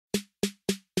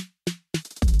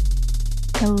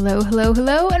Hello, hello,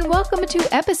 hello, and welcome to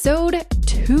episode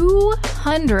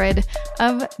 200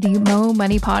 of the Mo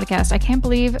Money Podcast. I can't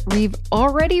believe we've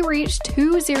already reached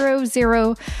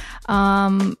 200.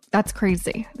 That's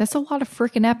crazy. That's a lot of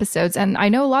freaking episodes. And I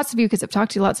know lots of you, because I've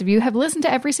talked to lots of you, have listened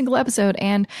to every single episode.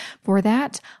 And for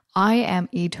that, I am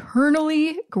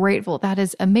eternally grateful. That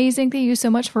is amazing. Thank you so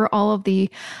much for all of the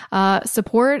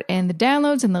support and the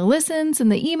downloads and the listens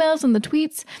and the emails and the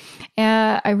tweets.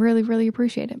 I really, really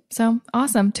appreciate it. So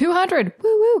awesome. 200.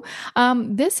 Woo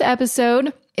woo. This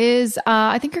episode is,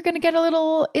 I think you're going to get a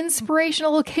little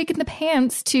inspirational kick in the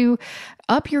pants to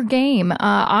up your game.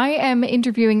 I am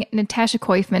interviewing Natasha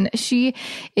Koifman. She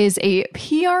is a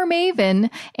PR maven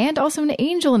and also an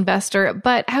angel investor,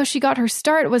 but how she got her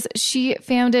start was she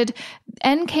founded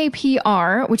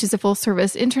NKPR, which is a full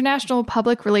service international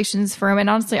public relations firm. And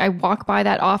honestly, I walk by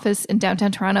that office in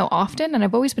downtown Toronto often, and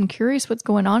I've always been curious what's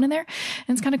going on in there.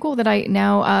 And it's kind of cool that I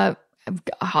now, I've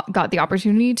got the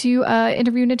opportunity to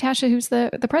interview Natasha, who's the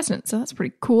president. So that's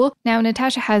pretty cool. Now,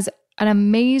 Natasha has an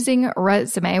amazing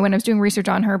resume. When I was doing research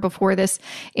on her before this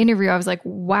interview, I was like,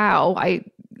 wow,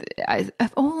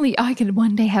 if only I could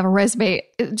one day have a resume,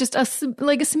 just a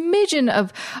smidgen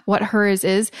of what hers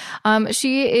is.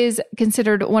 She is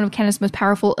considered one of Canada's most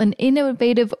powerful and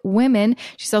innovative women.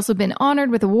 She's also been honored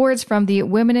with awards from the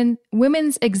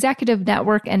Women's Executive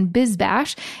Network and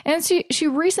BizBash. And she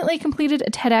recently completed a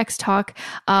TEDx talk,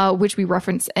 which we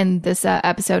reference in this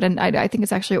episode. And I think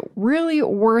it's actually really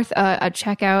worth a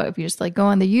check out if you just go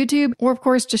on the YouTube, or of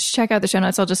course, just check out the show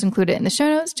notes. I'll just include it in the show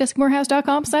notes,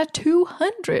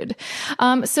 jessicamorehouse.com/200.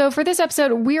 So for this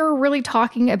episode, we're really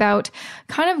talking about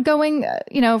kind of going,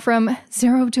 from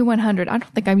 0 to 100. I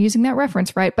don't think I'm using that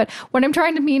reference right, but what I'm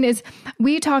trying to mean is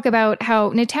we talk about how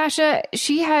Natasha,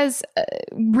 she has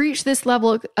reached this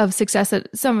level of success that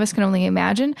some of us can only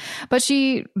imagine, but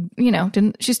she,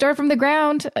 she started from the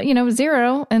ground,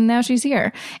 0, and now she's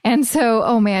here. And so,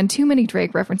 oh man, too many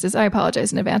Drake references. I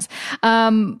apologize in advance.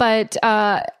 But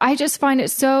I just find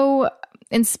it so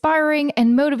inspiring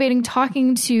and motivating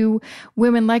talking to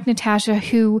women like Natasha,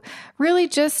 who really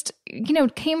just,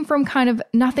 came from kind of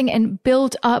nothing and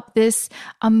built up this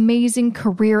amazing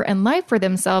career and life for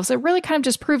themselves. It really kind of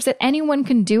just proves that anyone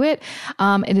can do it.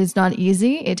 It is not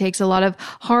easy. It takes a lot of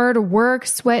hard work,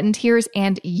 sweat and tears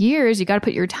and years. You got to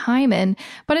put your time in,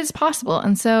 but it's possible.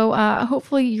 And so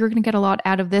hopefully you're going to get a lot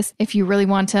out of this. If you really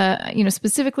want to,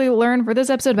 specifically learn for this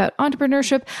episode about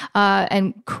entrepreneurship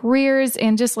and careers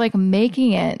and just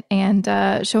making it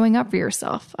and showing up for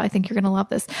yourself, I think you're going to love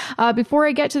this. Before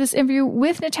I get to this interview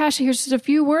with Natasha, here's just a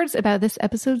few words about this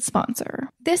episode's sponsor.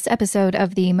 This episode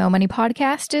of the Mo Money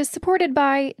Podcast is supported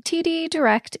by TD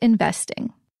Direct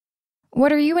Investing.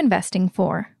 What are you investing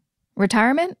for?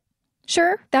 Retirement?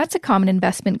 Sure, that's a common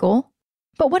investment goal.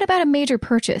 But what about a major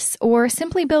purchase or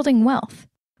simply building wealth?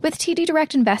 With TD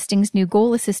Direct Investing's new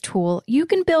Goal Assist tool, you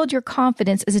can build your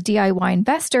confidence as a DIY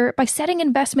investor by setting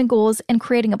investment goals and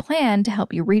creating a plan to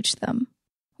help you reach them.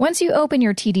 Once you open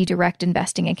your TD Direct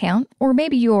Investing account, or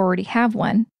maybe you already have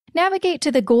one, navigate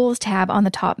to the Goals tab on the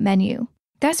top menu.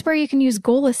 That's where you can use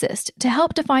Goal Assist to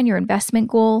help define your investment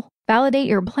goal, validate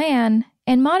your plan,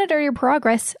 and monitor your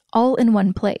progress all in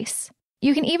one place.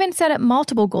 You can even set up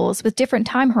multiple goals with different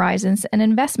time horizons and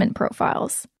investment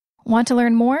profiles. Want to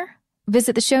learn more?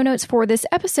 Visit the show notes for this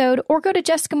episode or go to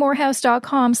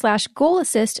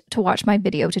jessicamorehouse.com/goalassist to watch my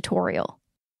video tutorial.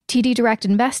 TD Direct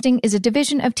Investing is a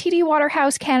division of TD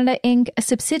Waterhouse Canada Inc., a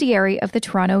subsidiary of the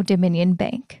Toronto Dominion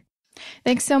Bank.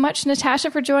 Thanks so much, Natasha,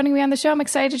 for joining me on the show. I'm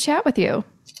excited to chat with you.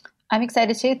 I'm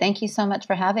excited too. Thank you so much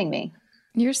for having me.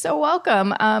 You're so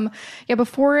welcome.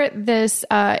 Before this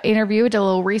interview, I did a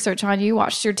little research on you,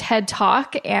 watched your TED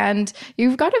Talk, and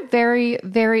you've got a very,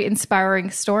 very inspiring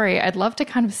story. I'd love to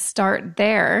kind of start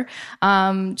there.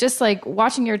 Just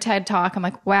watching your TED Talk, I'm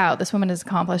like, wow, this woman has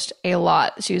accomplished a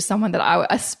lot. She was someone that I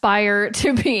aspire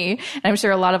to be. And I'm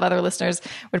sure a lot of other listeners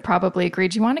would probably agree.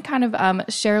 Do you want to kind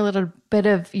of share a little bit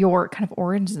of your kind of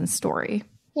origin story?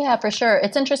 Yeah, for sure.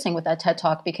 It's interesting with that TED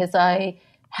Talk because I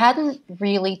hadn't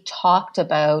really talked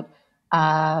about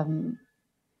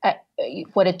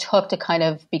what it took to kind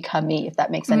of become me, if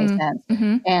that makes any sense.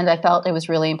 Mm-hmm. And I felt it was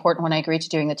really important when I agreed to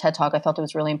doing the TED Talk. I felt it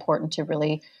was really important to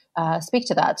really speak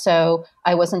to that. So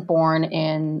I wasn't born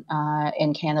in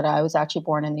Canada. I was actually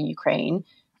born in the Ukraine.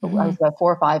 Mm-hmm. I was about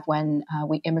 4 or 5 when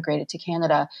we immigrated to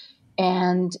Canada.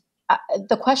 And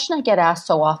the question I get asked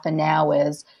so often now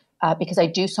is, because I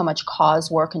do so much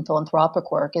cause work and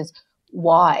philanthropic work, is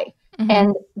why? Mm-hmm.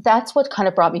 And that's what kind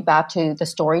of brought me back to the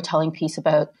storytelling piece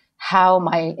about how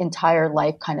my entire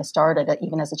life kind of started,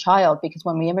 even as a child. Because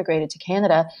when we immigrated to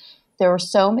Canada, there were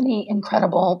so many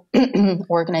incredible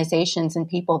organizations and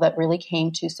people that really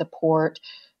came to support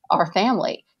our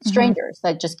family, strangers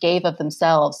that just gave of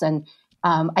themselves. And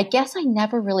I guess I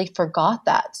never really forgot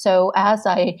that. So as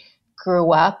I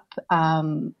grew up,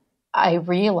 I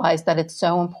realized that it's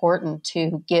so important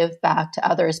to give back to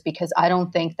others, because I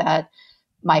don't think that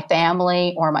my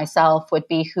family or myself would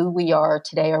be who we are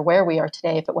today or where we are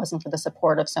today if it wasn't for the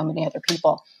support of so many other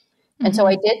people. And so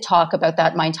I did talk about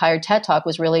that. My entire TED Talk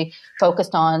was really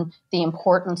focused on the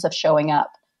importance of showing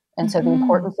up. And so the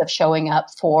importance of showing up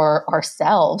for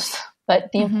ourselves,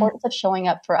 but the importance of showing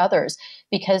up for others,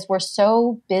 because we're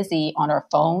so busy on our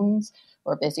phones,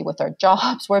 we're busy with our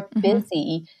jobs, we're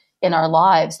busy in our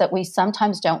lives that we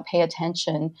sometimes don't pay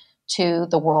attention to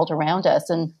the world around us.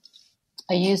 And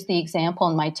I used the example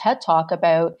in my TED Talk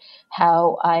about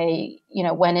how I,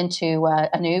 went into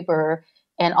an Uber.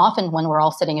 And often when we're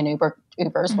all sitting in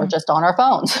Ubers, we're just on our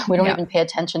phones. We don't even pay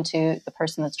attention to the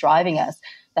person that's driving us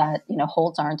that,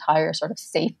 holds our entire sort of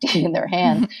safety in their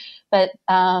hands. But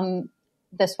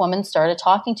this woman started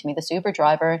talking to me, this Uber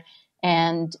driver,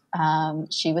 and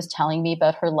she was telling me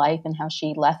about her life and how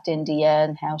she left India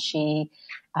and how she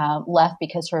left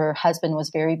because her husband was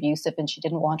very abusive and she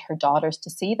didn't want her daughters to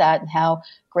see that, and how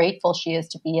grateful she is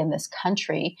to be in this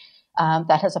country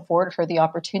that has afforded her the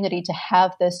opportunity to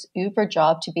have this Uber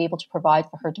job to be able to provide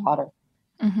for her daughter.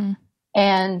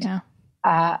 And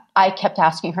I kept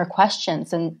asking her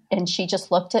questions, and she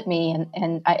just looked at me,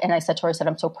 and I said to her, I said,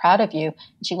 "I'm so proud of you."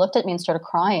 And she looked at me and started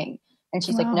crying. And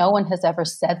she's like, "No one has ever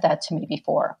said that to me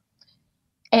before."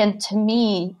 And to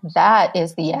me, that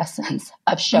is the essence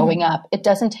of showing up. It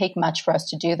doesn't take much for us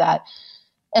to do that.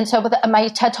 And so my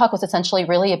TED Talk was essentially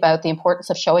really about the importance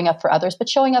of showing up for others, but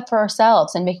showing up for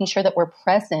ourselves and making sure that we're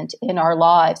present in our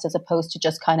lives as opposed to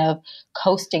just kind of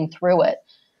coasting through it.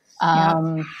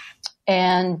 And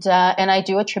I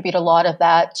do attribute a lot of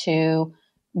that to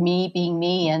me being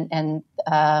me and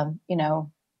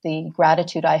the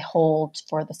gratitude I hold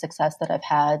for the success that I've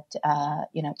had,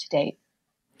 to date.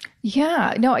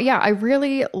 I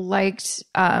really liked,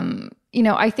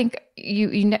 I think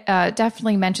you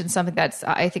definitely mentioned something that's,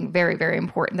 I think, very, very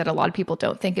important that a lot of people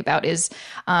don't think about is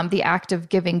the act of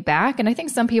giving back. And I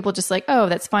think some people just like, oh,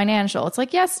 that's financial. It's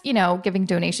like, yes, giving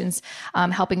donations,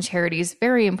 helping charities,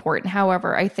 very important.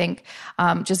 However, I think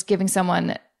just giving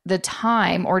someone the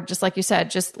time, or just like you said,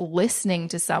 just listening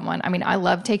to someone. I mean, I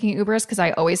love taking Ubers because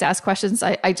I always ask questions.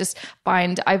 I just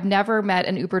find I've never met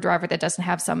an Uber driver that doesn't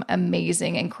have some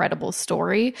amazing, incredible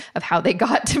story of how they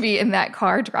got to be in that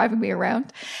car driving me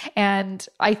around. And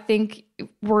I think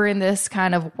we're in this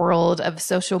kind of world of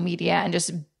social media and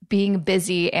just being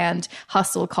busy and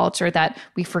hustle culture that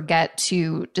we forget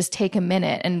to just take a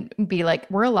minute and be like,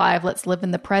 we're alive. Let's live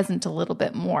in the present a little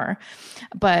bit more.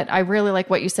 But I really like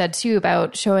what you said too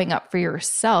about showing up for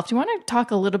yourself. Do you want to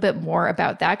talk a little bit more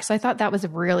about that? Because I thought that was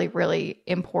really, really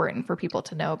important for people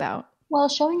to know about. Well,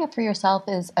 showing up for yourself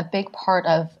is a big part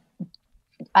of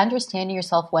understanding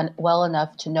yourself well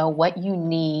enough to know what you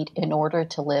need in order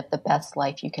to live the best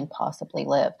life you can possibly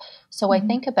live. So I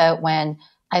think about when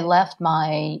I left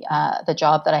the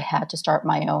job that I had to start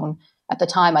my own. At the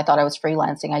time, I thought I was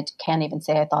freelancing. I can't even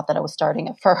say I thought that I was starting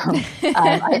a firm.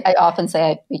 I often say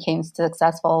I became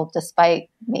successful despite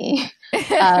me.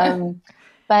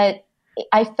 But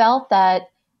I felt that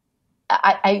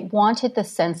I wanted the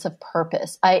sense of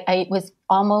purpose. I was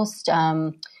almost,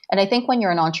 and I think when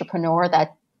you're an entrepreneur,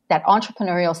 that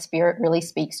entrepreneurial spirit really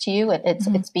speaks to you.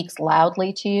 It speaks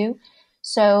loudly to you.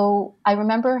 So I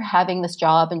remember having this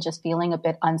job and just feeling a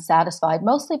bit unsatisfied,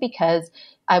 mostly because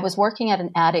I was working at an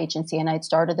ad agency and I'd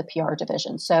started the PR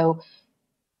division. So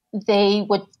they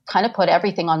would kind of put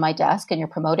everything on my desk and you're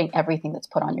promoting everything that's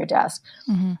put on your desk.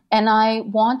 And I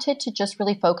wanted to just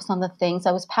really focus on the things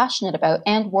I was passionate about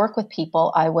and work with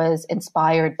people I was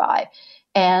inspired by.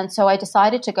 And so I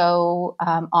decided to go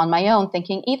on my own,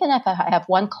 thinking even if I have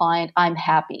one client, I'm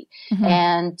happy.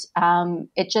 And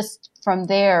it just, from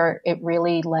there, it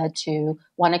really led to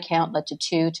one account, led to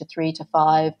 2 to 3 to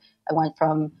 5. I went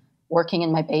from working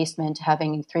in my basement to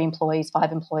having 3 employees,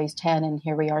 5 employees, 10. And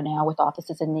here we are now with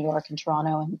offices in New York and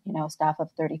Toronto and, a staff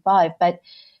of 35. But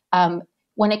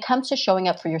when it comes to showing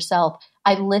up for yourself,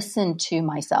 I listened to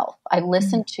myself. I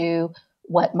listened to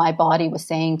what my body was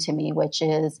saying to me, which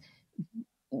is,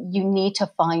 you need to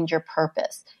find your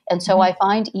purpose. And so I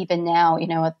find even now,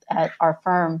 at our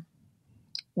firm,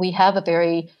 we have a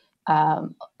very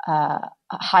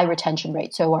high retention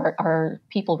rate. So our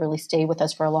people really stay with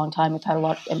us for a long time. We've had a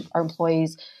lot of our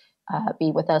employees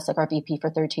be with us, like our VP for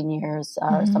 13 years,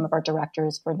 some of our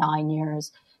directors for 9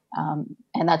 years. And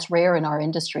that's rare in our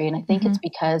industry. And I think it's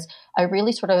because I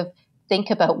really sort of think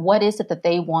about what is it that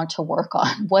they want to work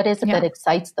on? What is it that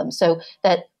excites them, so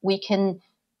that we can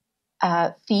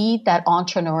feed that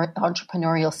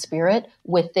entrepreneurial spirit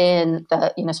within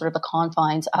the, sort of the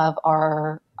confines of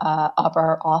our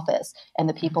office and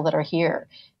the people that are here.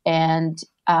 And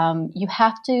you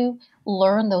have to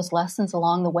learn those lessons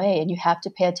along the way, and you have to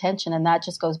pay attention. And that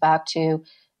just goes back to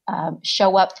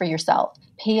show up for yourself.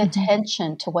 Pay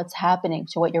attention to what's happening,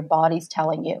 to what your body's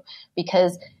telling you,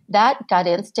 because that gut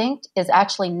instinct is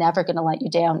actually never going to let you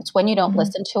down. It's when you don't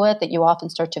listen to it that you often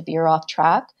start to veer off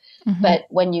track. But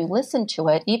when you listen to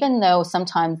it, even though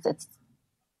sometimes it's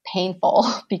painful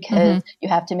because you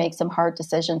have to make some hard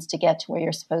decisions to get to where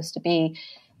you're supposed to be,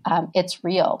 it's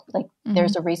real. Like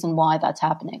there's a reason why that's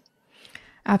happening.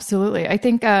 Absolutely. I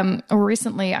think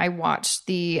recently I watched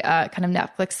the kind of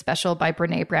Netflix special by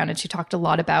Brene Brown, and she talked a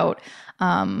lot about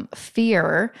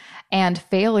fear and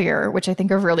failure, which I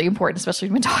think are really important, especially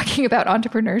when talking about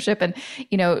entrepreneurship and,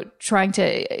 trying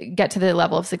to get to the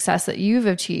level of success that you've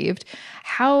achieved.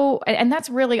 And that's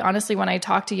really honestly when I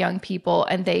talk to young people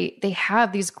and they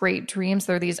have these great dreams,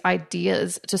 there are these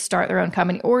ideas to start their own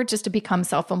company or just to become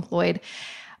self-employed,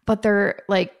 but they're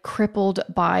like crippled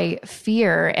by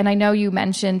fear. And I know you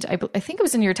mentioned, I think it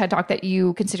was in your TED Talk, that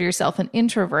you consider yourself an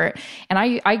introvert. And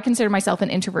I consider myself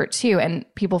an introvert too. And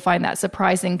people find that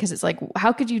surprising because it's like,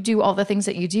 how could you do all the things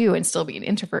that you do and still be an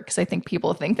introvert? Because I think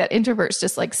people think that introverts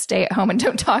just like stay at home and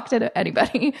don't talk to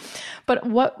anybody. But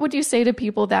what would you say to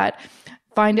people that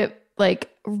find it like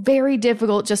very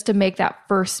difficult just to make that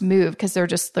first move because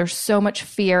there's so much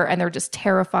fear and they're just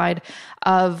terrified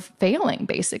of failing,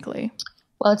 basically?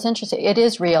 Well, it's interesting. It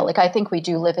is real. Like, I think we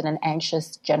do live in an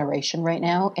anxious generation right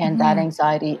now, and that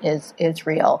anxiety is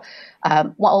real.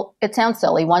 Well, it sounds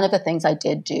silly. One of the things I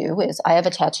did do is I have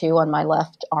a tattoo on my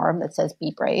left arm that says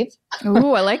 "Be brave."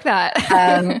 Ooh, I like that.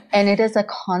 And it is a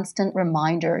constant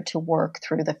reminder to work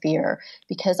through the fear,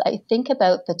 because I think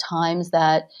about the times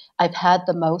that I've had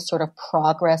the most sort of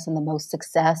progress and the most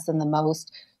success and the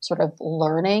most sort of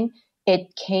learning.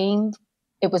 It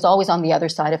was always on the other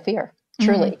side of fear.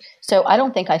 Truly. So I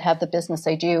don't think I'd have the business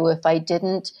I do if I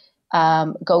didn't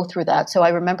go through that. So I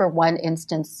remember one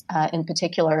instance in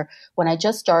particular when I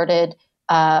just started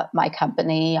my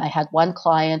company. I had one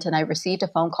client and I received a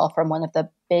phone call from one of the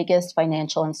biggest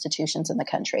financial institutions in the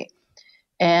country.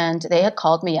 And they had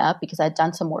called me up because I'd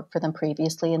done some work for them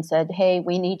previously and said, "Hey,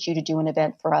 we need you to do an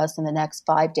event for us in the next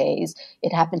 5 days."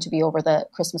 It happened to be over the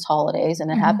Christmas holidays, and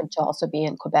it happened to also be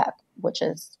in Quebec, which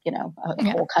is,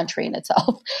 a whole country in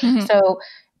itself. So,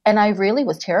 and I really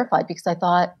was terrified because I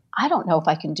thought, I don't know if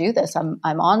I can do this. I'm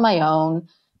on my own.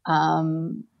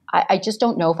 I just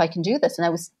don't know if I can do this. And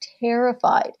I was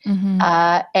terrified.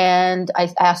 And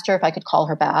I asked her if I could call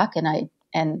her back, and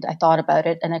I thought about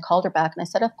it, and I called her back and I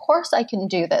said, "Of course I can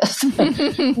do this."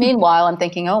 Meanwhile, I'm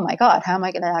thinking, oh my God, how am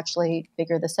I going to actually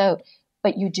figure this out?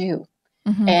 But you do.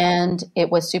 And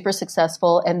it was super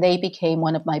successful. And they became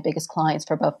one of my biggest clients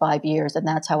for about 5 years. And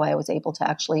that's how I was able to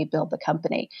actually build the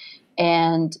company.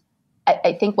 And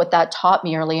I think what that taught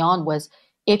me early on was,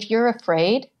 if you're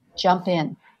afraid, jump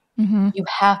in. You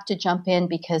have to jump in,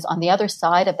 because on the other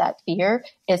side of that fear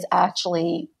is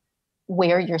actually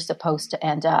where you're supposed to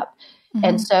end up.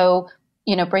 And so,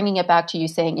 bringing it back to you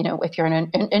saying, if you're an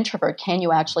introvert, can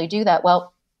you actually do that?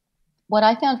 Well, what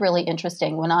I found really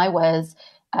interesting when I was,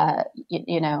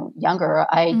 younger,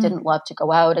 I didn't love to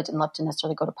go out. I didn't love to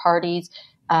necessarily go to parties.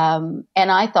 And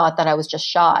I thought that I was just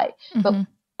shy. But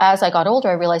as I got older,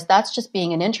 I realized that's just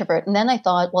being an introvert. And then I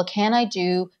thought, well, can I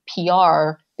do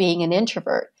PR being an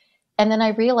introvert? And then I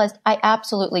realized I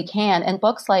absolutely can. And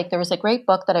books there was a great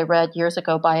book that I read years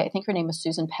ago by, I think her name was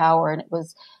Susan Power, and it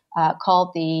was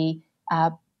called The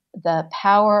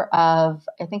Power of,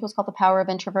 I think it was called The Power of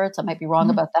Introverts. I might be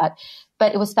wrong about that.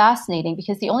 But it was fascinating,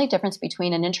 because the only difference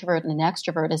between an introvert and an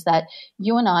extrovert is that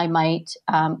you and I might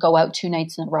go out 2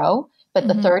 nights in a row, but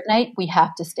the third night we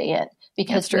have to stay in,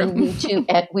 because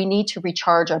we need to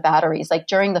recharge our batteries. Like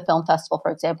during the film festival,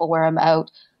 for example, where I'm out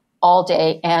all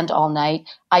day and all night,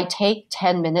 I take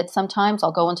 10 minutes sometimes.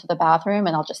 I'll go into the bathroom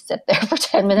and I'll just sit there for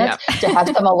 10 minutes to have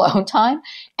some alone time.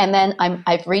 And then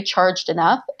I've recharged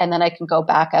enough, and then I can go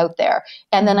back out there.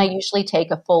 And then I usually take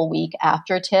a full week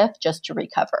after TIFF just to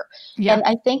recover. And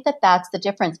I think that that's the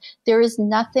difference. There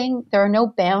are no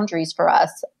boundaries for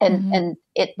us. And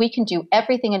we can do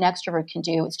everything an extrovert can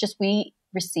do. It's just we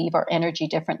receive our energy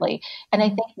differently. And I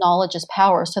think knowledge is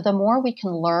power. So the more we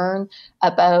can learn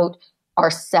about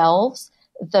ourselves,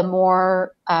 the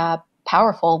more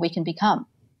powerful we can become.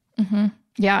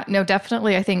 Yeah, no,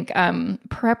 definitely. I think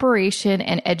preparation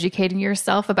and educating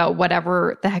yourself about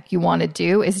whatever the heck you want to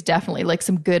do is definitely like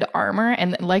some good armor.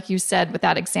 And like you said, with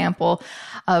that example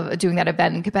of doing that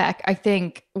event in Quebec, I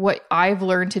think what I've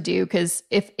learned to do, because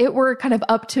if it were kind of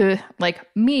up to like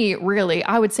me, really,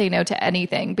 I would say no to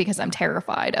anything because I'm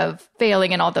terrified of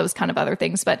failing and all those kind of other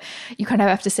things. But you kind of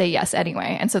have to say yes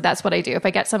anyway. And so that's what I do. If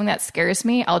I get something that scares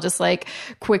me, I'll just like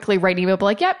quickly write an email, be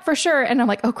like, yep, for sure. And I'm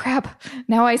like, oh crap,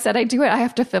 now I said I do it. I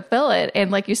have to fulfill it.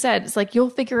 And like you said, it's like, you'll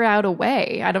figure out a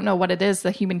way. I don't know what it is, the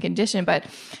human condition, but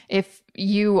if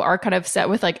you are kind of set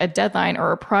with like a deadline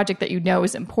or a project that you know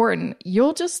is important,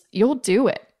 you'll do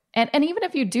it. And even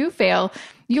if you do fail,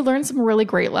 you learn some really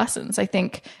great lessons. I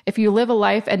think if you live a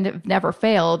life and have never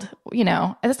failed, you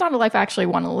know, and it's not a life I actually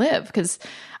want to live, because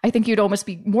I think you'd almost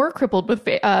be more crippled with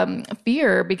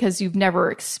fear because you've never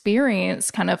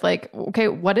experienced kind of like, okay,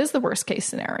 what is the worst case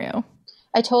scenario?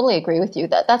 I totally agree with you.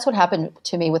 That's what happened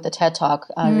to me with the TED Talk.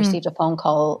 I received a phone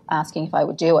call asking if I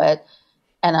would do it.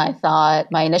 And I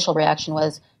thought my initial reaction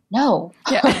was no.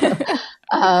 Yeah.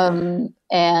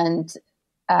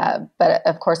 But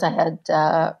of course I had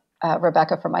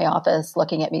Rebecca from my office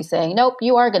looking at me saying, nope,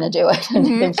 you are going to do it.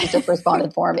 And she just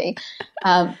responded for me.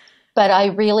 But I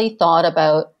really thought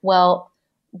about, well,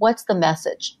 what's the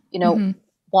message? You know,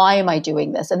 why am I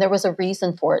doing this? And there was a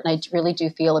reason for it. And I really do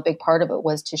feel a big part of it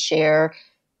was to share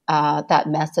that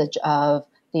message of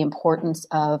the importance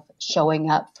of showing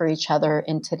up for each other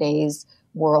in today's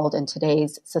world, in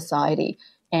today's society,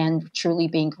 and truly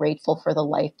being grateful for the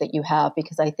life that you have,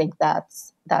 because I think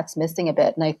that's missing a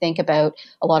bit. And I think about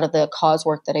a lot of the cause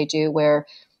work that I do where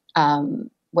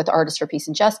with Artists for Peace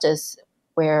and Justice,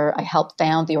 where I helped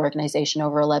found the organization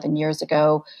over 11 years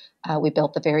ago. We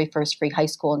built the very first free high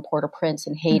school in Port-au-Prince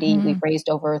in Haiti. We've raised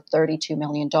over $32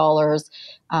 million.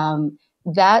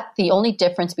 That the only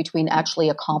difference between actually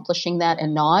accomplishing that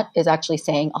and not is actually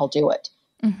saying, I'll do it.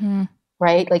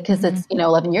 Right? Like, because it's,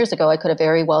 11 years ago, I could have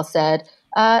very well said,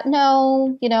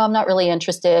 no, I'm not really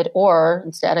interested. Or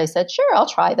instead I said, sure, I'll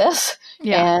try this.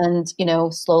 Yeah. And,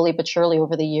 slowly but surely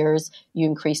over the years, you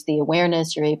increase the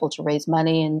awareness, you're able to raise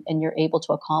money, and you're able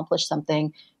to accomplish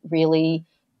something really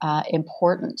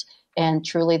important. And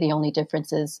truly the only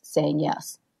difference is saying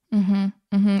yes. And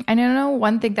I know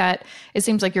one thing that it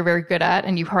seems like you're very good at,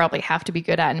 and you probably have to be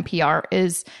good at in PR,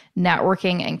 is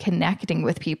networking and connecting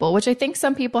with people, which I think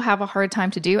some people have a hard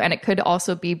time to do. And it could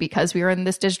also be because we are in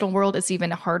this digital world, it's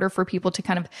even harder for people to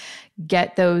kind of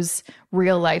get those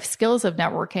real life skills of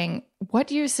networking. What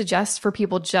do you suggest for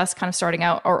people just kind of starting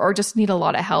out or just need a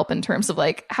lot of help in terms of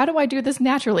like, how do I do this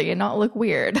naturally and not look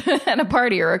weird at a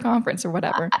party or a conference or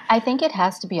whatever? I think it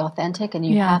has to be authentic, and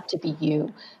you have to be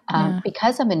you.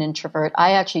 Because I'm an introvert,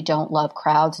 I actually don't love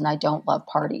crowds and I don't love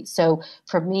parties. So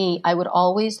for me, I would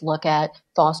always look at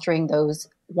fostering those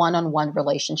one-on-one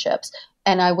relationships.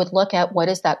 And I would look at what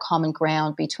is that common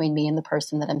ground between me and the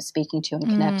person that I'm speaking to and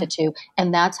connected to.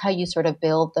 And that's how you sort of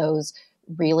build those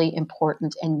really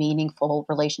important and meaningful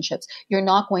relationships. You're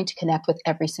not going to connect with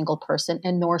every single person,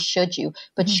 and nor should you.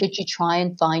 But should you try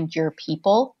and find your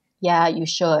people? Yeah, you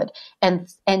should. And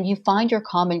you find your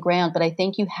common ground, but I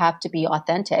think you have to be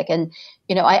authentic. And,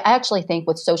 I actually think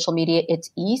with social media,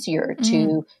 it's easier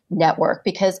to network,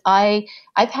 because I've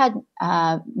had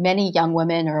many young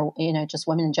women, or, just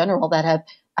women in general, that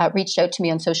have reached out to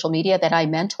me on social media that I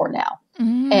mentor now.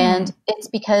 And it's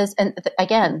because,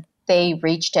 again, they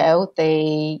reached out,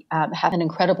 they have an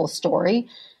incredible story,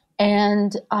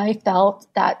 and I felt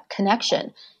that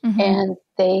connection. And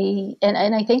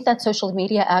I think that social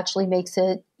media actually makes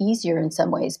it easier in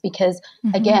some ways, because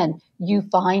again, you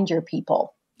find your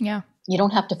people. Yeah. You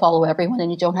don't have to follow everyone,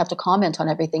 and you don't have to comment on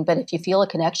everything. But if you feel a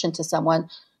connection to someone,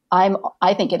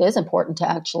 I think it is important to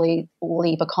actually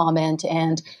leave a comment,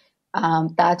 and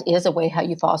that is a way how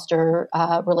you foster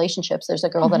relationships. There's a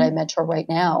girl that I mentor right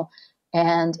now,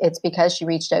 and it's because she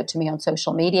reached out to me on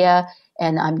social media,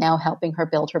 and I'm now helping her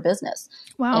build her business.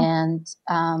 Wow. And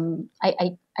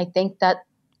I think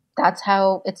that's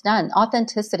how it's done.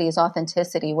 Authenticity is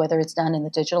authenticity, whether it's done in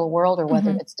the digital world or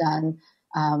whether it's done,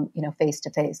 face to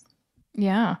face.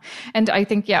 Yeah. And I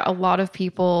think, a lot of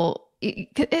people,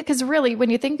 because really, when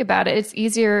you think about it, it's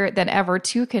easier than ever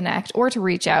to connect or to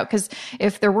reach out. Because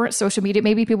if there weren't social media,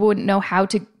 maybe people wouldn't know how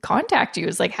to contact you.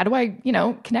 It's like, how do I,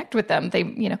 connect with them?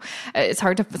 It's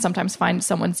hard to sometimes find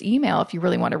someone's email if you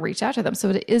really want to reach out to them.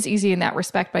 So it is easy in that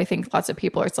respect. But I think lots of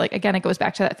people, it's like, again, it goes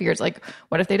back to that fear. It's like,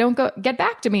 what if they don't get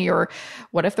back to me, or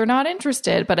what if they're not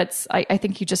interested? But I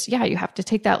think you just, you have to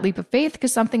take that leap of faith,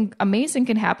 because something amazing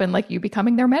can happen, like you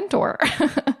becoming their mentor.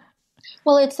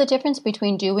 Well, it's the difference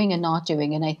between doing and not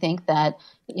doing. And I think that,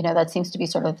 that seems to be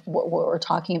sort of what we're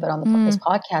talking about on this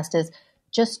podcast is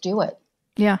just do it.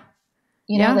 Yeah.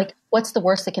 Like what's the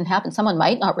worst that can happen? Someone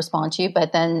might not respond to you,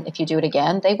 but then if you do it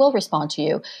again, they will respond to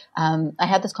you. I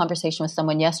had this conversation with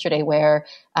someone yesterday where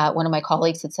one of my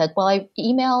colleagues had said, well, I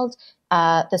emailed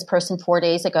this person 4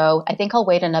 days ago. I think I'll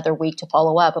wait another week to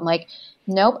follow up. I'm like,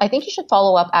 nope, I think you should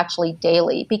follow up actually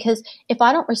daily, because if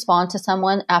I don't respond to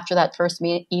someone after that first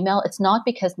email, it's not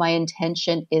because my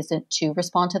intention isn't to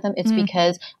respond to them. It's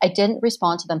because I didn't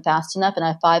respond to them fast enough, and I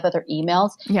have 5 other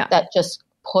emails that just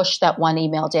push that one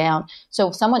email down. So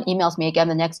if someone emails me again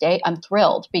the next day, I'm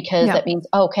thrilled, because that means,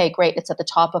 okay, great, it's at the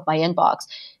top of my inbox.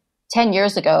 10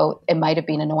 years ago, it might have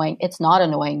been annoying. It's not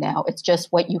annoying now. It's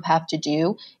just what you have to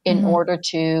do in order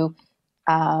to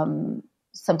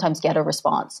sometimes get a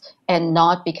response. And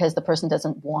not because the person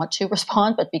doesn't want to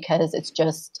respond, but because it's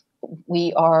just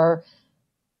we are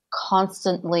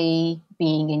constantly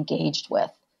being engaged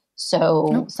with.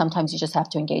 So sometimes you just have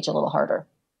to engage a little harder.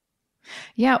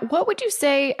 Yeah. What would you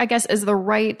say, I guess, is the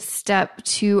right step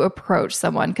to approach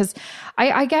someone? Because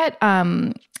I get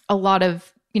a lot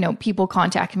of, people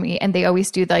contact me and they always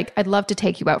do like, I'd love to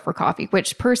take you out for coffee,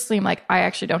 which personally, I'm like, I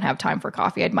actually don't have time for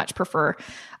coffee. I'd much prefer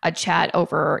a chat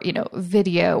over,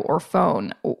 video or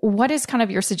phone. What is kind of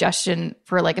your suggestion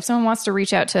for like, if someone wants to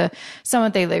reach out to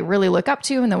someone they really look up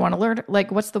to and they want to learn,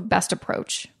 like, what's the best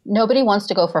approach? Nobody wants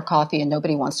to go for coffee and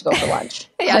nobody wants to go for lunch.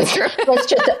 Yeah, that's true.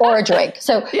 Or a drink.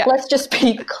 So let's just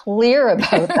be clear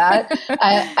about that.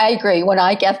 I agree. When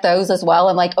I get those as well,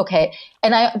 I'm like, okay.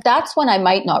 And that's when I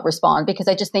might not respond, because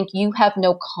I just think you have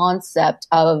no concept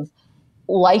of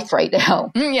life right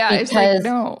now. Yeah, because, it's like,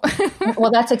 no.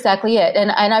 Well, that's exactly it.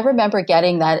 And I remember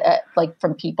getting that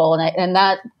from people, and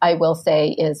that I will say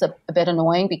is a bit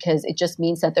annoying, because it just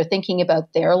means that they're thinking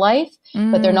about their life,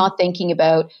 but they're not thinking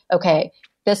about, okay,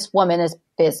 this woman is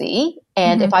busy,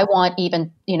 and if I want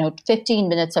even 15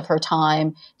 minutes of her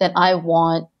time, then I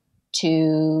want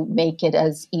to make it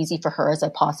as easy for her as I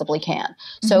possibly can.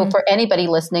 So for anybody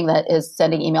listening that is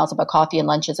sending emails about coffee and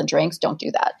lunches and drinks, don't do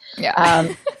that.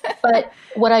 Yeah. But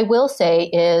what I will say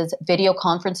is video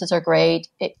conferences are great.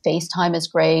 FaceTime is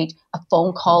great. A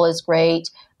phone call is great.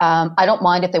 I don't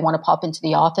mind if they want to pop into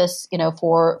the office,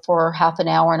 for half an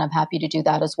hour, and I'm happy to do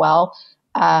that as well.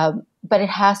 But it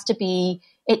has to be,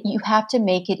 you have to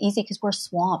make it easy, because we're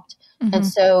swamped. And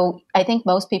so I think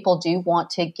most people do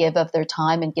want to give of their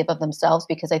time and give of themselves,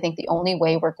 because I think the only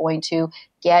way we're going to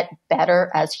get better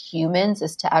as humans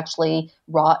is to actually,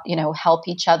 help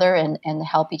each other and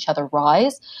help each other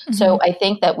rise. So I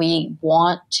think that we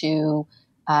want to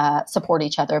support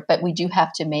each other, but we do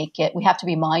have to we have to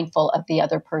be mindful of the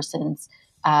other person's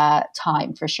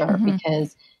time, for sure,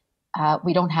 because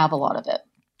we don't have a lot of it.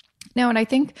 No, and I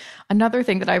think another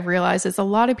thing that I've realized is a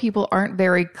lot of people aren't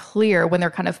very clear when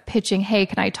they're kind of pitching, hey,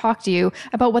 can I talk to you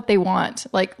about what they want?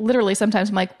 Like literally sometimes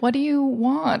I'm like, what do you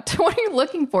want? What are you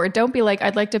looking for? Don't be like,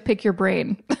 I'd like to pick your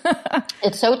brain.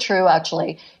 It's so true,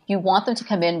 actually. You want them to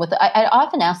come in with, I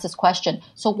often ask this question.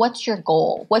 So what's your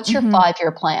goal? What's your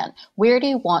 5-year plan? Where do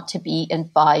you want to be in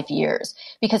 5 years?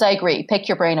 Because I agree, pick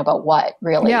your brain about what,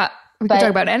 really. Yeah. We can talk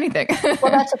about anything.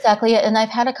 Well, that's exactly it. And I've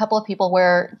had a couple of people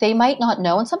where they might not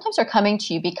know, and sometimes they're coming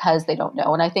to you because they don't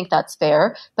know. And I think that's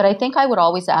fair. But I think I would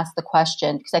always ask the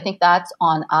question, because I think that's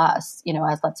on us,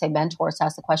 as let's say mentors,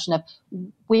 ask the question of,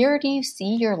 where do you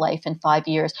see your life in 5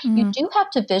 years? You do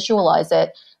have to visualize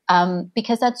it.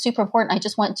 Because that's super important. I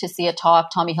just went to see a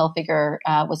talk. Tommy Hilfiger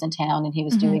was in town, and he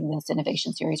was doing this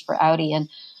innovation series for Audi.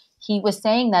 And he was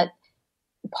saying that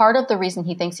part of the reason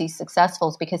he thinks he's successful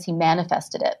is because he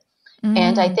manifested it.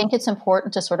 And I think it's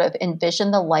important to sort of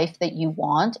envision the life that you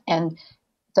want, and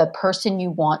the person you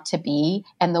want to be,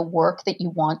 and the work that you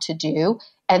want to do.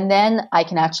 And then I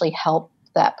can actually help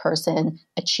that person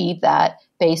achieve that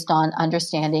based on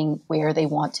understanding where they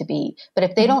want to be. But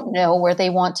if they don't know where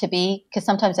they want to be, because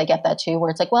sometimes I get that too,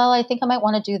 where it's like, well, I think I might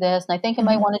want to do this, and I think I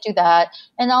might want to do that.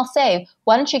 And I'll say,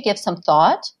 why don't you give some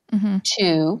thought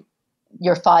to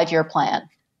your 5-year plan?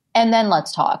 And then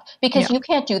let's talk, because you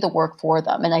can't do the work for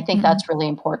them. And I think that's really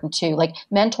important too. Like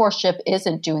mentorship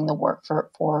isn't doing the work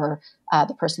for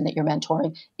the person that you're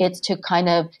mentoring. It's to kind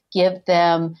of give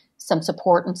them some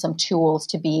support and some tools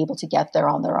to be able to get there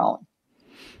on their own.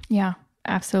 Yeah,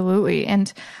 absolutely.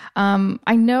 And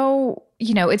I know,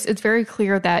 it's very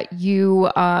clear that you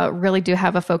really do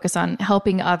have a focus on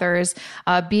helping others,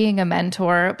 being a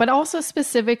mentor, but also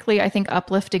specifically, I think,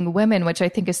 uplifting women, which I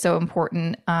think is so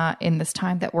important in this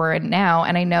time that we're in now.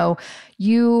 And I know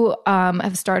you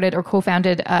have started or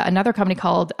co-founded another company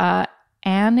called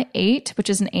An8, which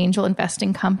is an angel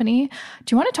investing company.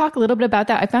 Do you want to talk a little bit about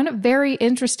that? I found it very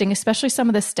interesting, especially some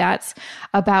of the stats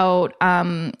about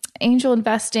angel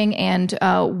investing and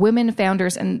women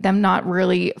founders and them not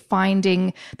really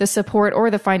finding the support or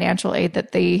the financial aid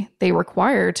that they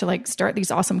require to like start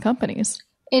these awesome companies.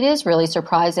 It is really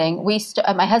surprising.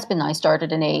 My husband and I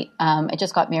started An8. I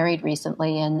just got married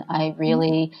recently, and I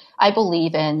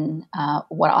believe in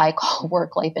what I call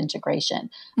work-life integration.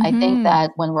 I think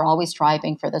that when we're always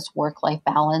striving for this work-life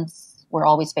balance, we're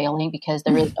always failing because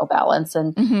there is no balance.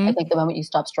 And I think the moment you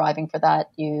stop striving for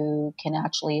that, you can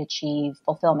actually achieve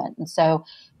fulfillment. And so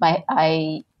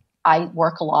I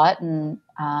work a lot, and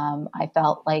I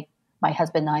felt like my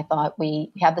husband and I thought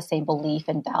we have the same belief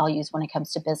and values when it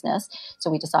comes to business.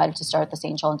 So we decided to start this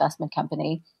angel investment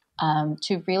company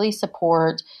to really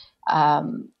support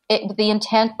it. The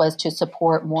intent was to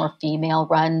support more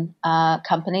female-run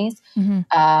companies,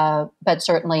 but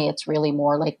certainly it's really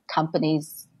more like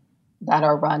companies that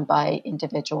are run by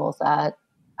individuals that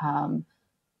are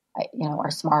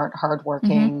smart,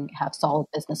 hardworking, have solid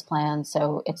business plans.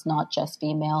 So it's not just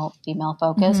female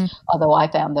focused, although I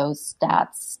found those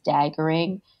stats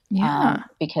staggering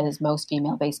because most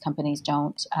female-based companies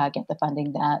don't get the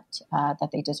funding that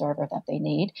they deserve or that they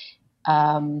need.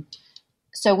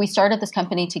 So we started this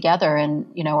company together, and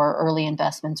our early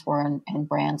investments were in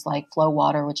brands like Flow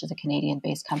Water, which is a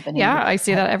Canadian-based company. Yeah, I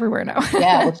see that everywhere now.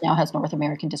 Which now has North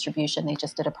American distribution. They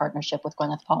just did a partnership with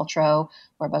Gwyneth Paltrow.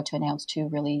 We're about to announce 2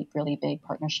 really, really big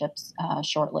partnerships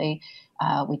shortly.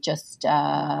 We just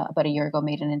about a year ago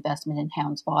made an investment in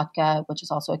Hounds Vodka, which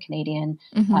is also a Canadian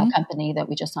company that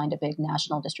we just signed a big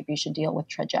national distribution deal with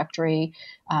Trajectory,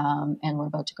 and we're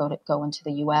about to go into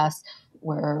the U.S.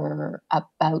 We're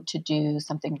about to do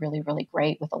something really, really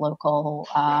great with a local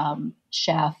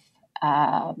chef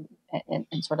in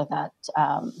sort of that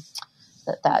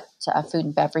food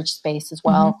and beverage space as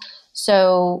well.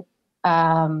 So,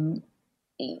 we're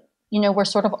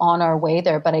sort of on our way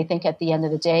there. But I think at the end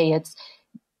of the day,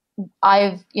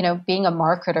 being a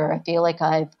marketer, I feel like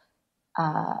I've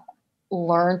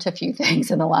learned a few things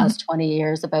in the last 20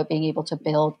 years about being able to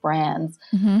build brands.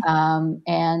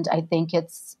 And I think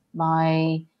it's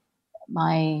my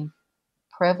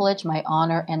privilege, my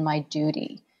honor, and my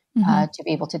duty to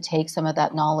be able to take some of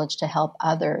that knowledge to help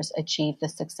others achieve the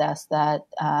success that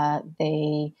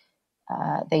they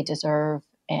deserve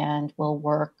and will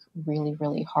work really,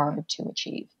 really hard to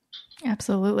achieve.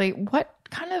 Absolutely. What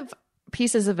kind of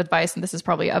pieces of advice, and this is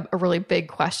probably a really big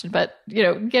question, but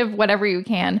give whatever you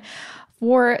can,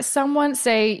 for someone,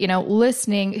 say,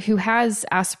 listening who has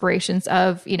aspirations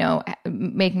of,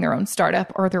 making their own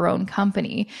startup or their own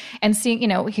company, and seeing,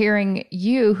 hearing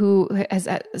you, who has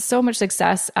had so much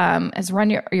success, has run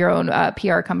your own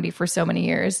PR company for so many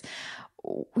years.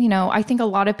 I think a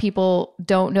lot of people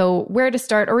don't know where to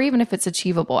start or even if it's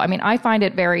achievable. I mean, I find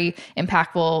it very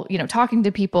impactful, talking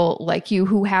to people like you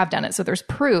who have done it. So there's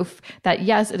proof that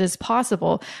yes, it is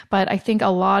possible. But I think a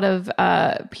lot of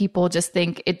people just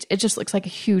think it just looks like a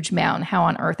huge mountain. How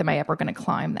on earth am I ever going to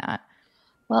climb that?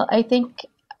 Well, I think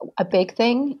a big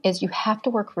thing is you have to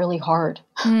work really hard.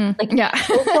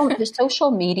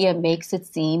 Social media makes it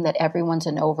seem that everyone's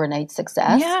an overnight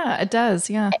success. Yeah, it does.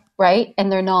 Yeah. Right.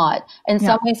 And they're not. In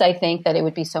some ways, I think that it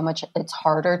would be it's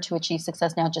harder to achieve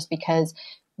success now, just because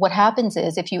what happens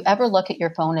is if you ever look at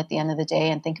your phone at the end of the day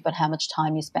and think about how much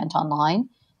time you spent online,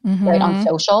 right, on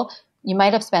social, you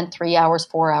might have spent 3 hours,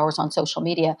 4 hours on social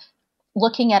media,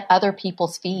 looking at other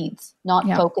people's feeds, not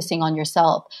focusing on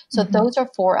yourself. So those are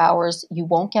 4 hours you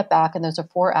won't get back. And those are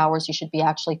 4 hours you should be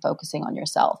actually focusing on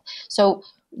yourself. So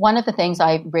one of the things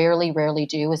I rarely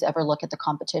do is ever look at the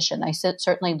competition. I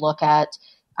certainly look at,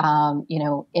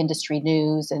 industry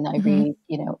news, and I read,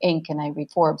 Inc., and I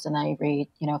read Forbes, and I read,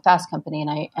 Fast Company, and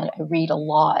I read a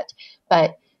lot,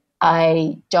 but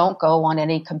I don't go on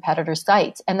any competitor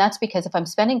sites. And that's because if I'm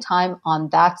spending time on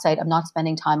that site, I'm not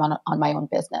spending time on my own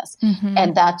business.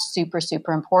 And that's super,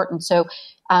 super important. So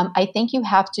I think you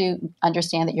have to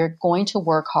understand that you're going to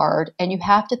work hard, and you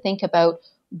have to think about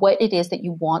what it is that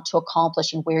you want to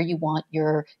accomplish and where you want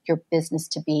your business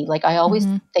to be. Like I always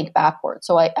think backwards.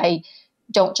 So I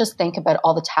don't just think about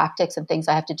all the tactics and things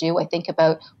I have to do. I think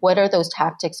about what are those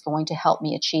tactics going to help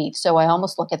me achieve. So I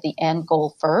almost look at the end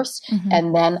goal first,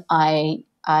 and then I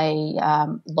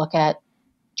look at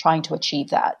trying to achieve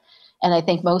that. And I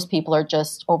think most people are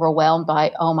just overwhelmed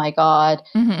by, oh my God,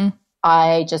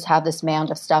 I just have this mound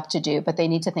of stuff to do, but they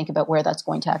need to think about where that's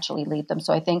going to actually lead them.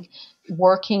 So I think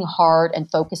working hard and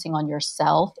focusing on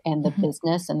yourself and the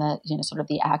business and the, sort of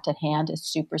the act at hand is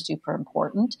super, super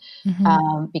important.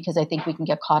 Because I think we can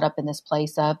get caught up in this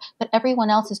place of, but everyone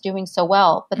else is doing so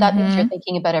well, but that means you're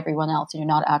thinking about everyone else and you're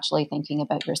not actually thinking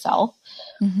about yourself.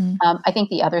 I think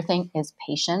the other thing is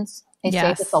patience. I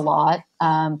say this a lot.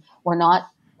 We're not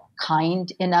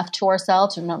kind enough to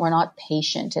ourselves. We're not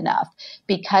patient enough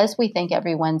because we think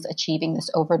everyone's achieving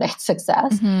this overnight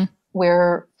success.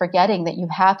 We're forgetting that you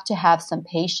have to have some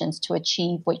patience to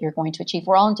achieve what you're going to achieve.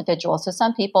 We're all individuals. So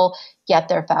some people get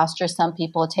there faster. Some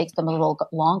people, it takes them a little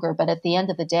longer. But at the end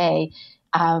of the day,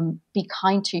 be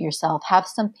kind to yourself. Have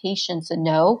some patience and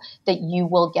know that you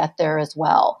will get there as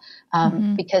well.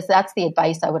 Because that's the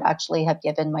advice I would actually have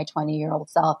given my 20-year-old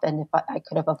self. And if I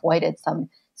could have avoided some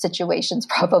situations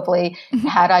probably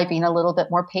had I been a little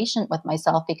bit more patient with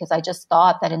myself, because I just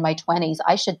thought that in my 20s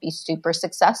I should be super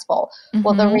successful.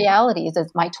 Well, the reality is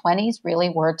my 20s really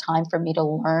were a time for me to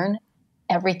learn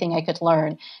everything I could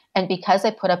learn. And because I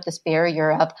put up this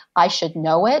barrier of I should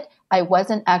know it, I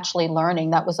wasn't actually learning.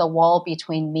 That was a wall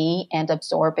between me and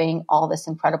absorbing all this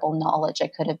incredible knowledge I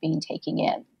could have been taking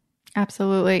in.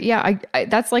 Absolutely. Yeah. I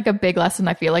that's like a big lesson.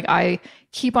 I feel like I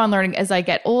keep on learning as I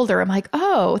get older. I'm like,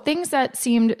 oh, things that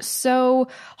seemed so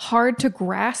hard to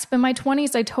grasp in my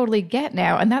 20s, I totally get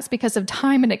now. And that's because of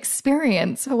time and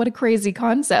experience. What a crazy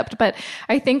concept. But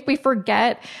I think we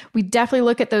forget, we definitely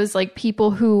look at those like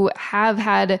people who have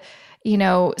had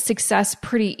success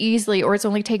pretty easily, or it's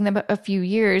only taken them a few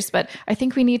years. But I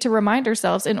think we need to remind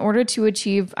ourselves in order to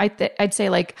achieve, I'd say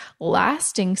like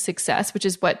lasting success, which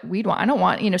is what we'd want. I don't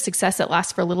want, success that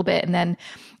lasts for a little bit and then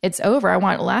it's over. I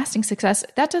want lasting success.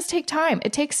 That does take time.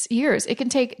 It takes years. It can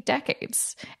take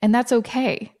decades, and that's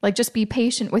okay. Like just be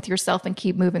patient with yourself and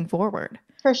keep moving forward.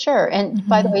 For sure. And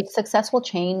by the way, success will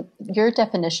change. Your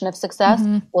definition of success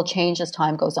will change as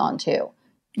time goes on too.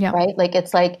 Yeah. Right. Like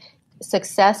it's like,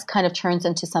 success kind of turns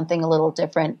into something a little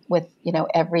different with,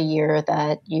 every year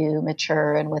that you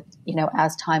mature and with,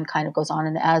 as time kind of goes on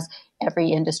and as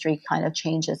every industry kind of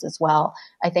changes as well.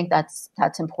 I think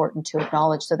that's important to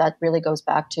acknowledge. So that really goes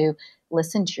back to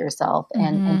listen to yourself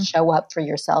and show up for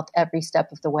yourself every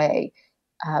step of the way,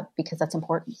 because that's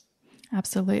important.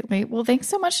 Absolutely. Well, thanks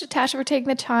so much, Natasha, for taking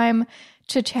the time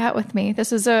to chat with me.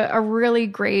 This is a really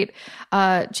great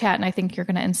chat, and I think you're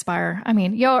going to inspire. I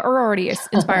mean, you're already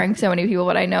inspiring so many people,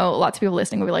 but I know lots of people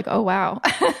listening will be like, oh, wow.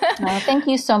 Thank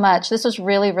you so much. This was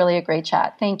really, really a great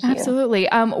chat. Thank you. Absolutely.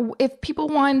 If people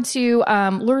want to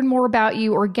learn more about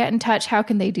you or get in touch, how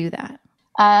can they do that?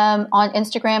 On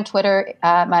Instagram, Twitter,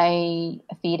 my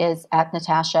feed is at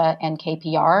Natasha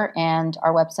NKPR, and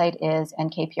our website is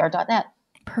nkpr.net.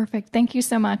 Perfect. Thank you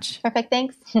so much. Perfect.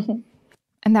 Thanks.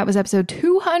 And that was episode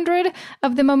 200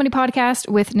 of the Mo Money Podcast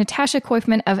with Natasha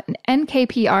Koifman of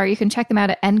NKPR. You can check them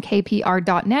out at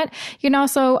nkpr.net. You can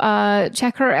also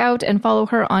check her out and follow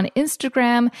her on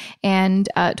Instagram and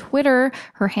Twitter.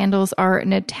 Her handles are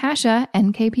Natasha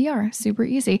NKPR. Super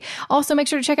easy. Also, make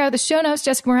sure to check out the show notes,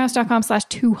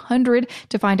 jessicamorehouse.com/200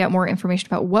 to find out more information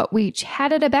about what we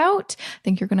chatted about. I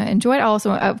think you're going to enjoy it. I'll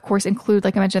also, of course, include,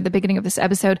 like I mentioned at the beginning of this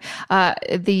episode,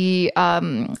 the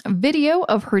video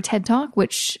of her TED Talk,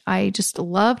 which I just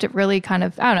loved. It really kind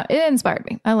of, I don't know, it inspired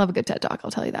me. I love a good TED Talk,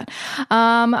 I'll tell you that.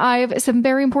 I have some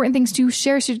very important things to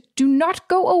share, so do not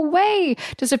go away.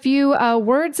 Just a few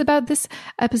words about this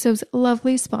episode's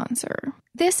lovely sponsor.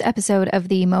 This episode of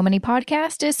the Mo Money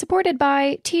Podcast is supported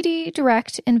by TD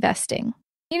Direct Investing.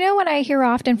 You know what I hear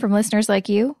often from listeners like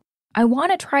you? I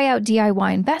want to try out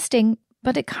DIY investing,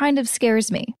 but it kind of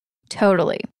scares me.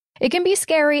 Totally. It can be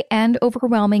scary and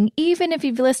overwhelming, even if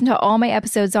you've listened to all my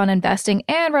episodes on investing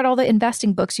and read all the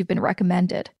investing books you've been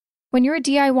recommended. When you're a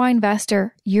DIY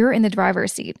investor, you're in the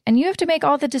driver's seat, and you have to make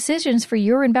all the decisions for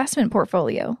your investment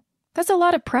portfolio. That's a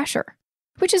lot of pressure,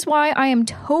 which is why I am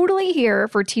totally here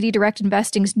for TD Direct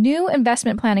Investing's new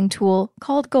investment planning tool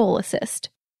called Goal Assist.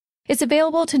 It's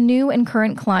available to new and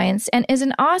current clients and is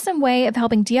an awesome way of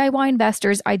helping DIY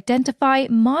investors identify,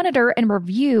 monitor, and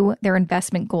review their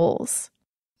investment goals.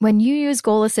 When you use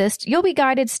Goal Assist, you'll be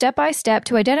guided step by step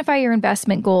to identify your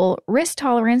investment goal, risk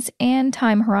tolerance, and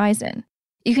time horizon.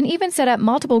 You can even set up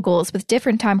multiple goals with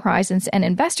different time horizons and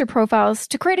investor profiles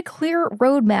to create a clear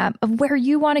roadmap of where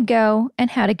you want to go and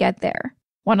how to get there.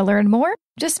 Want to learn more?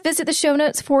 Just visit the show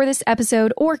notes for this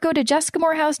episode or go to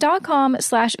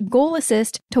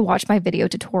jessicamorehouse.com/goalassist to watch my video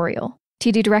tutorial.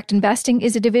 TD Direct Investing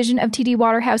is a division of TD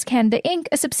Waterhouse Canada Inc.,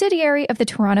 a subsidiary of the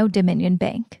Toronto Dominion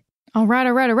Bank. All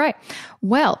right.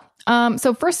 Well,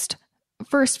 so first,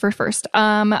 first,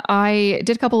 I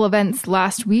did a couple events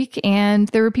last week and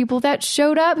there were people that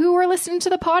showed up who were listening to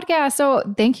the podcast. So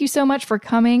thank you so much for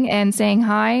coming and saying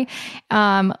hi.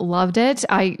 Loved it.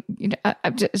 It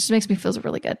just makes me feel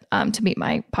really good to meet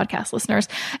my podcast listeners.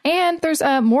 And there's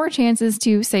more chances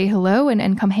to say hello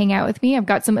and come hang out with me. I've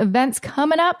got some events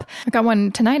coming up. I got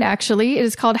one tonight, actually. It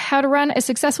is called How to Run a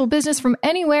Successful Business from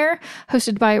Anywhere,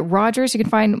 hosted by Rogers. You can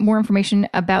find more information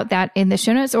about that in the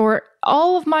show notes, or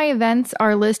all of my events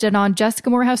are listed on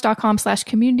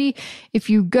jessicamorehouse.com/community.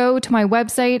 If you go to my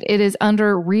website, it is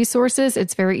under resources.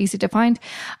 It's very easy to find.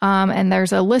 And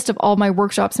there's a list of all my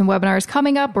workshops and webinars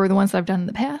coming up, or the ones that I've done in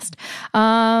the past.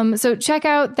 So check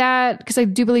out that, because I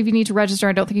do believe you need to register.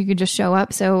 I don't think you can just show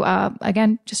up. So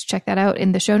again, just check that out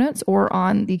in the show notes or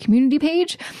on the community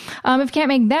page. If you can't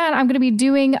make that, I'm going to be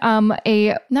doing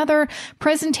another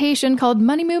presentation called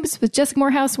Money Moves with Jessica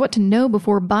Morehouse, What to Know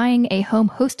Before Buying a Home,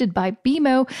 hosted by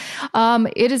BMO.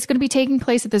 It is going to be taking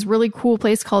place at this really cool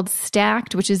place called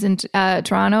Stacked, which is in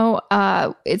Toronto.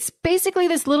 It's basically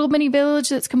this little mini village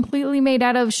that's completely made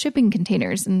out of shipping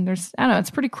containers. And it's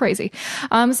pretty crazy.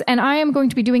 And I am going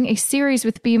to be doing a series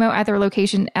with BMO at their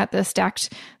location at the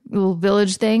Stacked little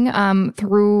village thing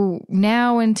through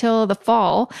now until the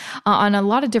fall on a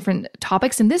lot of different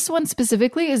topics. And this one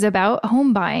specifically is about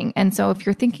home buying. And so if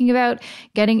you're thinking about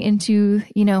getting into,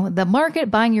 the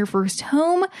market, buying your first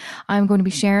home, I'm going to be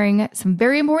sharing some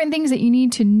very important things that you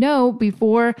need to know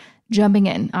before jumping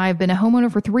in. I've been a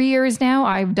homeowner for 3 years now.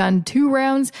 I've done 2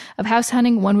 rounds of house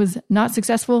hunting. One was not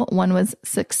successful. One was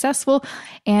successful.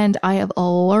 And I have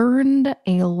learned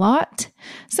a lot.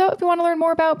 So if you want to learn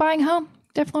more about buying a home,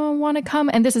 definitely want to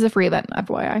come. And this is a free event,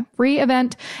 FYI. Free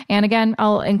event. And again,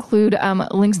 I'll include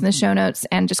links in the show notes,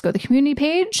 and just go to the community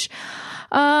page.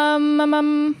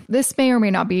 This may or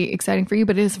may not be exciting for you,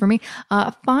 but it is for me.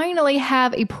 Finally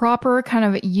have a proper kind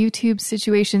of YouTube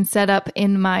situation set up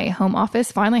in my home office.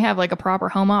 Finally have like a proper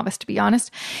home office, to be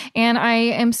honest. And I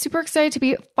am super excited to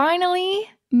be finally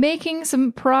making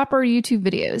some proper YouTube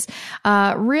videos.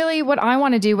 Really what I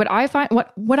want to do, what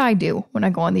I do when I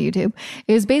go on the YouTube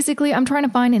is basically I'm trying to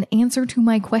find an answer to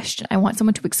my question. I want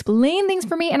someone to explain things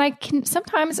for me. And I can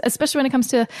sometimes, especially when it comes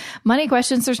to money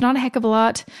questions, there's not a heck of a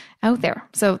lot out there.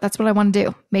 So that's what I want to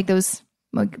do. Make those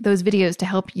videos to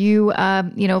help you,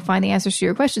 find the answers to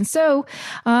your questions. So,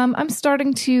 I'm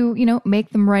starting to, make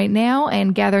them right now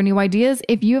and gather new ideas.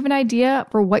 If you have an idea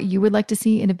for what you would like to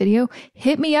see in a video,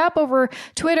 hit me up over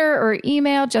Twitter or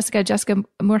email,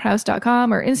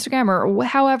 jessicamorehouse.com, or Instagram, or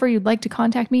however you'd like to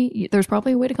contact me. There's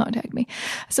probably a way to contact me.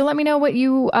 So let me know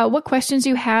what questions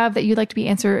you have that you'd like to be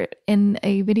answered in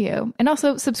a video. And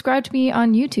also subscribe to me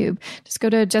on YouTube. Just go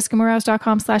to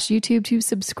jessicamorehouse.com/YouTube to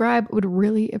subscribe. Would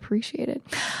really appreciate it.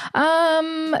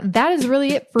 That is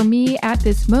really it for me at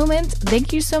this moment.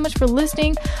 Thank you so much for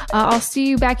listening. I'll see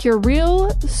you back here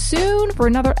real soon for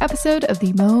another episode of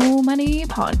the Mo Money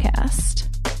Podcast.